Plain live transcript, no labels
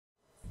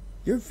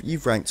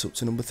You've ranked up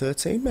to number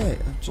 13, mate.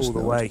 All the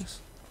way.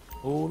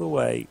 All the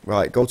way.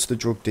 Right, go to the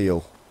drug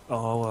deal.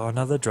 Oh,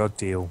 another drug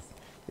deal.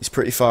 It's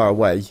pretty far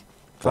away.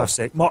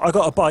 Classic. I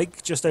got a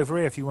bike just over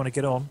here if you want to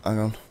get on. Hang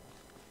on.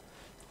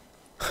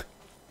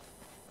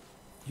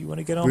 You want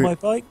to get on my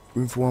bike?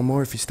 Room for one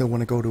more if you still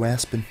want to go to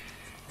Aspen.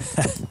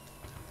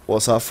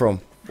 What's that from?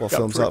 What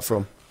film's that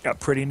from? Got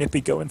pretty nippy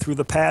going through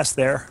the past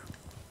there.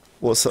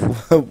 What's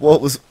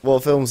that,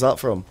 what film's that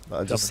from?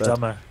 That I just said?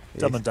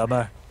 Dumb and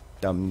Dumber.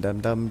 Dum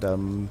dum dum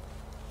dum.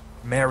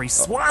 Mary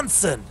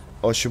Swanson.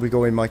 Or should we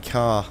go in my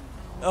car?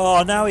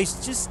 Oh, now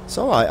he's just. It's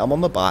alright, I'm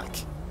on the back.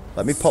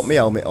 Let me pop my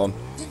helmet on.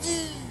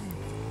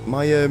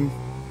 My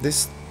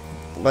this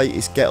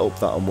latest get-up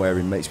that I'm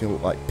wearing makes me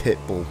look like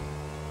Pitbull.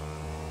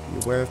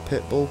 You aware of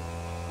Pitbull?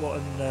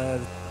 What,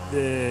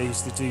 and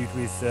he's the dude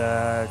with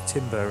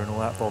Timber and all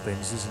that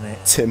bobbins, isn't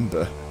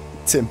it?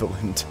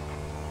 Timberland.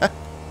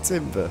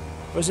 Timber.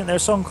 Wasn't there a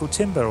song called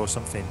Timber or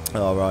something?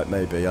 Oh, right,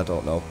 maybe, I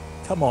don't know.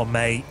 Come on,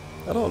 mate.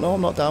 I don't know,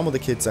 I'm not down with the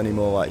kids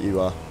anymore like you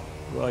are.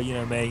 Well, you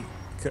know, mate,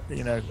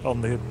 you know,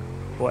 on the,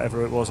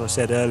 whatever it was I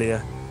said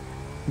earlier,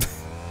 the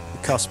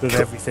cusp of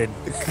everything.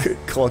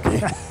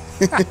 Cloggy.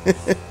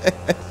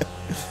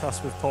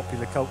 Cusp of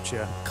popular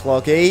culture.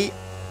 Cloggy.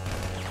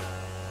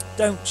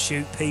 Don't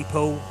shoot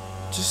people.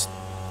 Just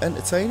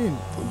entertaining.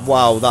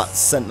 Wow, that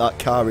sent that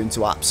car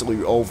into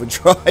absolute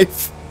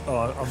overdrive.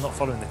 Oh, I'm not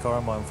following the car,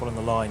 am I? I'm following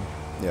the line.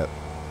 Yep.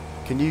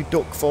 Can you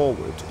duck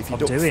forward? If you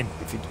I'm doing.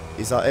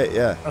 Is that it?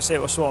 Yeah.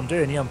 That's what I'm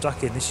doing. Yeah, I'm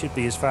ducking. This should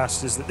be as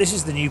fast as... This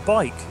is the new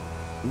bike.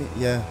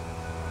 Yeah.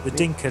 The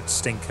Dinka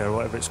Stinker, or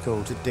whatever it's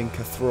called. The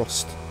Dinka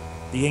Thrust.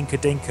 The Inca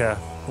Dinka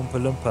Oompa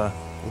Loompa.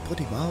 We're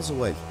bloody miles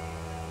away.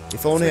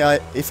 If only I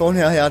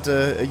had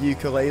a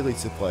ukulele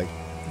to play.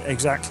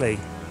 Exactly.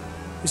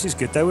 This is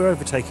good though. We're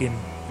overtaking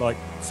like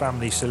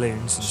family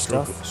saloons and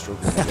stuff.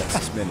 Struggling to get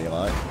this mini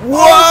like. Whoa!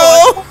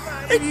 Oh,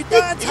 man, you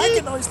don't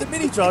antagonise the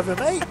mini driver,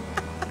 mate.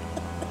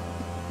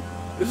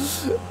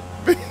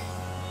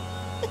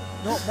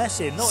 Not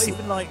messing, not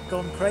even like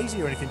gone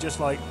crazy or anything. Just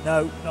like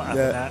no, not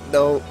having that.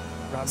 No.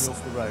 Ran me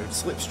off the road.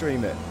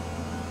 Slipstream it.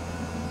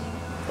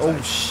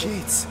 Oh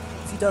shit!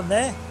 What's he done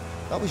there?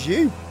 That was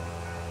you.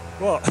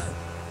 What?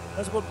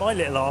 That's what my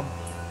little arm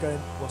going.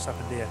 What's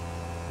happened here?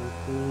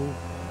 Ooh.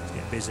 It's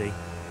getting busy.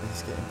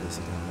 He's getting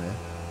busy down there.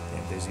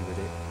 Getting busy with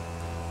it.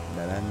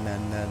 Na na na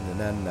na na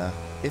na na.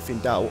 If in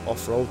doubt,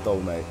 off-road though,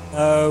 mate.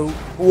 Oh.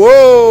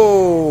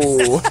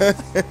 Whoa!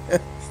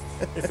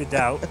 If in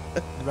doubt,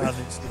 round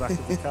into the back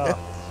of the car.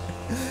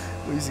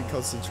 Losing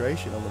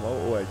concentration on the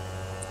motorway.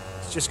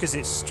 It's just because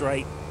it's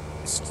straight.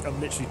 I'm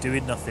literally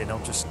doing nothing.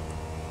 I'm just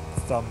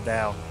thumb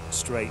down,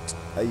 straight.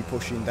 Are you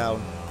pushing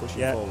down?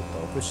 Pushing forward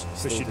though?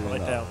 Pushing right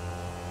down.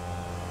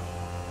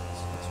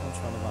 That's what I'm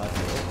trying to mark it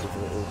up with a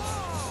little...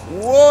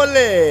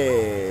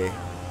 Wally!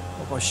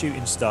 What by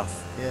shooting stuff?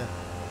 Yeah.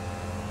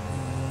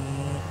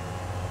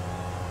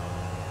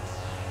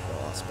 Oh,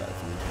 that's better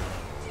for you.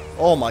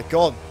 Oh my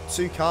god,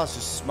 two cars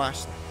just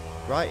smashed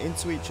right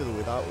into each other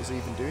without us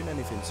even doing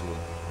anything to them.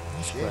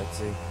 That's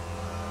crazy.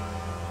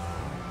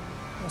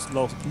 That's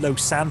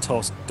Los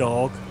Santos,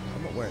 dog.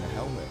 I'm not wearing a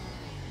helmet.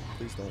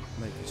 Please don't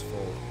make us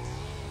fall.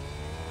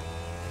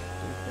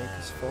 Don't make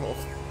us fall.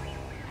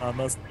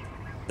 Almost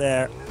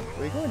there.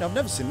 Where are you going? I've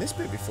never seen this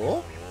bit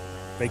before.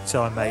 Big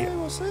time, mate. Hey,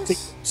 what's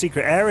this?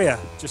 Secret area.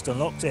 Just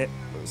unlocked it.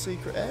 Little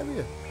secret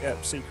area.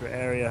 Yep, secret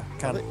area.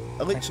 I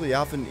literally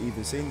haven't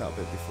even seen that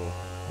bit before.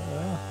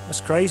 That's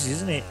crazy,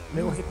 isn't it?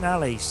 Little hidden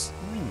alleys.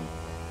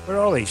 Where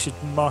are we? Should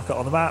mark it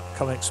on the map.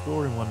 Come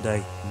exploring one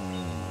day.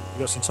 You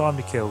got some time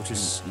to kill.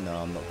 Just no,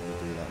 I'm not going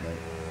to do that,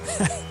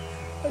 mate.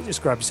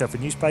 Just grab yourself a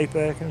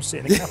newspaper. Come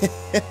sit in a cafe.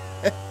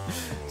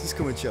 Just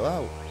come and chill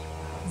out.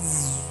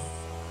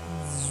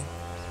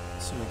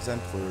 Some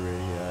exemplary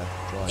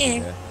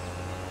driving here.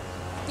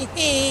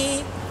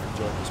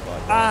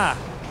 Ah!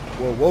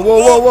 Whoa, whoa, whoa,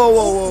 whoa, whoa,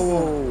 whoa, whoa,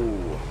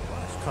 whoa!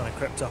 It's kind of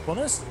crept up on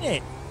us, isn't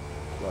it?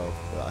 Well,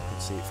 I can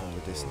see it from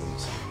the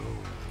distance.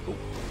 Oh,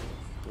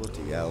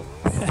 bloody hell.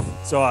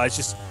 So I was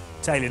just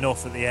tailing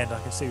off at the end. I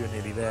can see we're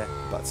nearly there.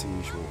 Back to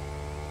usual.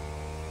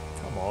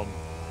 Come on.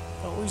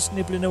 Always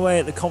nibbling away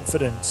at the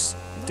confidence.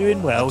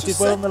 Doing well. Did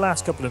well on the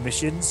last couple of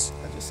missions.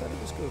 I just said it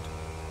was good.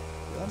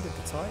 You landed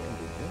the Titan,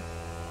 didn't you?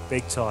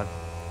 Big time.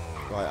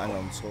 Right, hang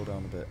on, slow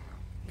down a bit.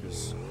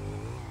 Because...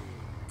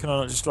 Can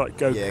I not just like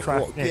go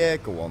crashing in? Yeah,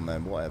 go on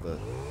then, whatever.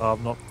 Oh,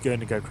 I'm not going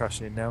to go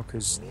crashing in now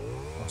because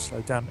I'll slow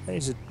down.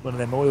 It's one of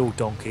them oil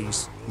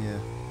donkeys. Yeah,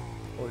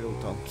 oil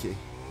donkey.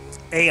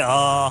 They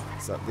are.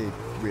 Is that the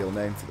real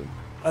name for them?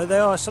 Oh, they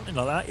are something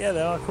like that. Yeah,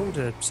 they are called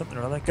something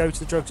or other. Go to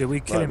the drug dealer. We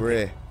kill him. We're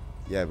here.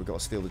 Yeah, we've got to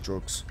steal the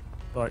drugs.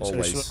 Right,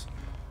 always. So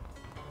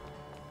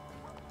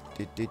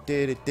look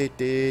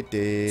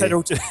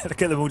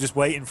at them all just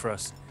waiting for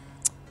us.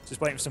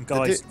 Just waiting for some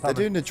guys. They're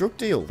doing the drug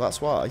deal. That's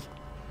why.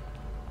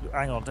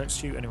 Hang on, don't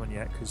shoot anyone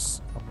yet,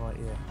 because I'm right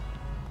here. Are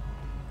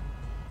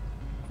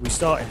we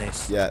starting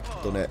this? Yeah,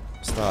 done it.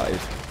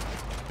 Started.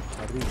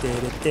 Gotta be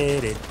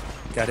did it.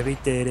 Gotta be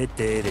did it.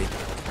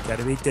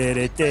 Gotta be did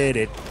it.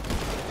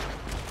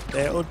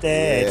 They're all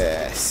dead.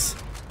 Yes.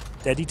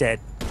 Deady dead.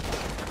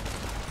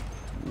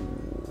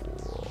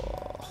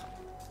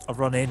 I've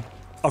run in.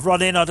 I've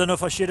run in. I don't know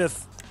if I should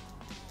have.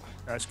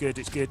 That's good.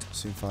 It's good.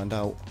 Soon find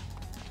out.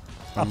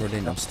 I'm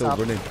running. I'm still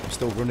running. I'm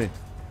still running.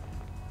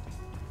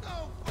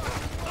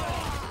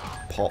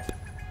 Pop.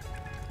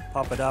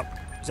 Pop it up.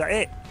 Is that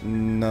it?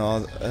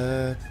 No,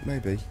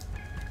 maybe.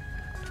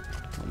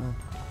 Don't know.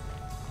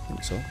 I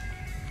think so.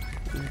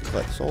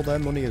 Collect all their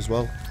money as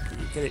well.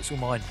 Get it, it's all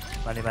mine.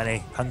 Money,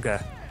 money.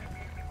 Hunger.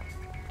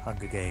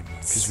 Hunger Games.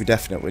 Because we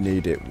definitely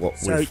need it. What?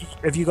 So,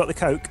 have you got the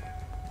Coke?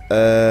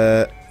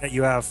 That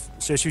you have.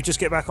 So should we just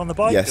get back on the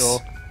bike? Yes. Or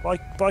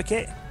bike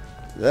it?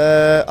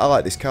 I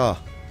like this car.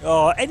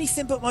 Oh,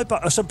 anything but my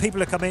bike. Oh, some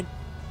people are coming.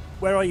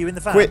 Where are you, in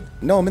the van? Quit!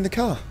 No, I'm in the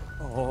car.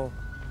 Oh,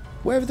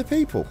 Where are the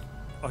people?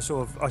 I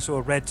saw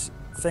a red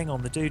thing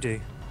on the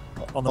doo-doo.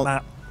 On the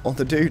map. On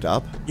the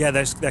doodab? Yeah,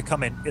 they're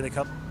coming. Here they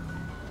come.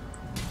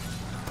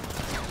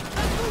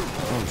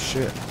 Oh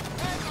shit.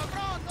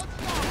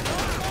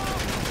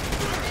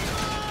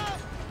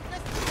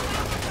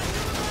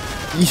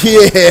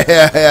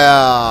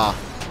 Yeah!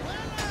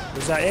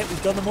 Was that it?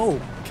 We've done them all.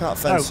 Can't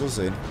fence us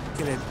in.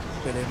 Kill him.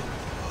 Kill him.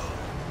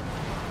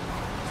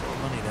 Sort of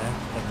money there.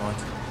 Never mind.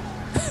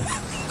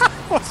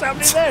 What's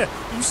happening there?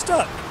 Are you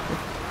stuck?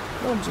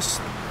 No, I'm just.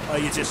 Oh,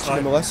 you're just teaching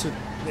like him a lesson.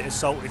 bit of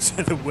salt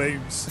into the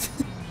wounds.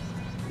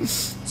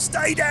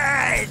 Stay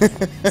dead,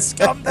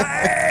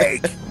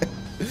 scumbag!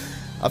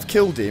 I've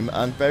killed him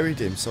and buried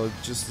him, so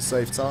just to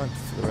save time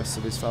for the rest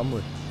of his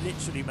family.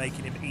 Literally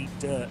making him eat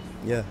dirt.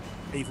 Yeah.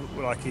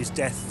 Even like his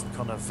death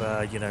kind of,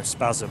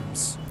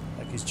 spasms,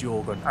 like his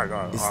jaw going,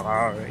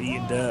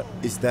 eating dirt.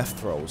 His death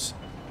throes.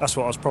 That's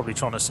what I was probably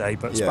trying to say,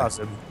 but Yeah.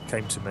 spasm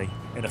came to me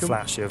in a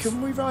flash of.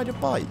 Can we ride a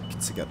bike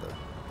together?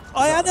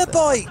 I had a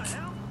bike.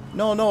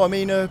 No, I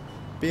mean a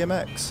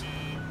BMX.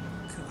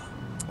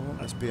 I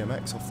want this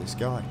BMX off this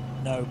guy.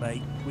 No,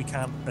 mate, we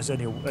can't. There's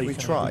only a. Can we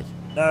try?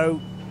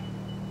 No.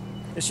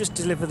 Let's just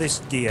deliver this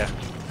gear.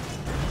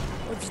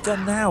 What have you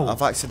done now?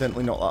 I've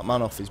accidentally knocked that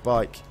man off his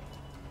bike.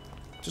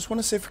 Just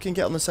want to see if we can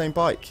get on the same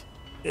bike.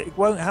 It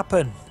won't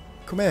happen.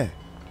 Come here.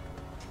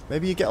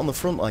 Maybe you get on the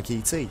front like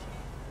E.T.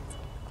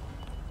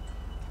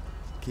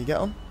 Can you get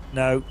on?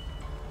 No.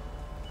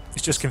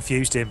 It's just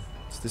confused him.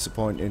 It's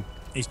disappointing.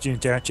 He's doing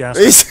jazz hands.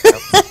 He's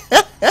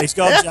He's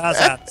gone jazz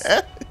hands.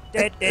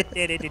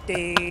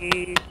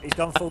 He's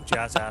gone full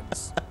jazz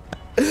hands.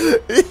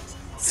 He's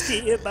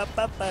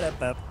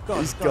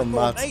gone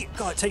mad. Mate.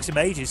 God, it takes him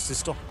ages to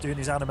stop doing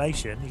his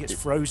animation. He gets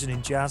frozen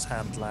in jazz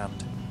hand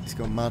land. He's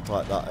gone mad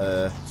like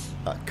that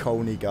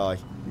Coney guy.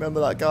 Remember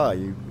that guy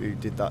who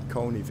did that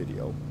Coney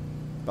video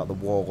about the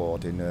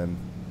warlord in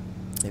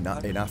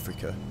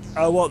Africa?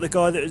 Oh, what, the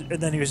guy that?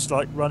 And then he was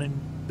like running.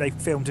 They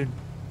filmed him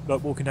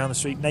like walking down the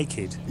street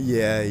naked.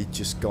 Yeah,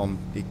 he'd gone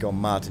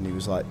mad, and he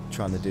was like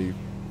trying to do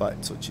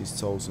like touch his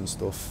toes and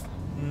stuff.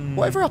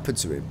 Whatever happened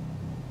to him?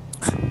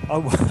 I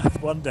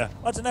wonder.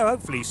 I don't know.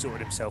 Hopefully he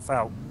sorted himself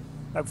out.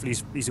 Hopefully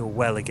he's all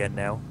well again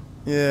now.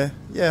 Yeah,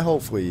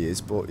 hopefully he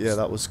is, but yeah,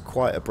 that was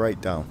quite a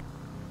breakdown.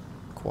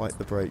 Quite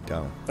the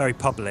breakdown. Very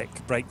public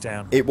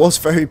breakdown. It was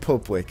very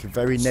public,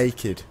 very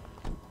naked.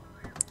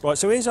 Right,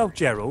 so here's old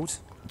Gerald.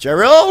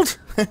 Gerald!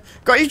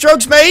 Got your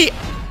drugs, mate?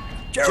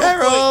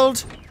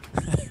 Gerald!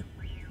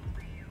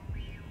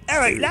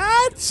 Alright,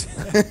 lads!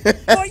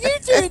 What are you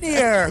doing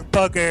here,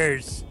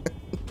 buggers?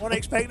 Wasn't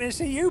expecting to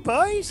see you,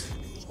 boys.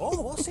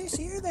 Oh, what's this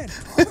here then?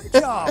 Private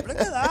job, look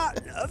at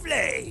that.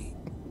 Lovely.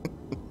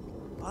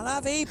 I'll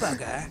have a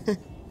bugger.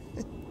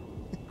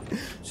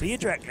 See you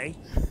directly.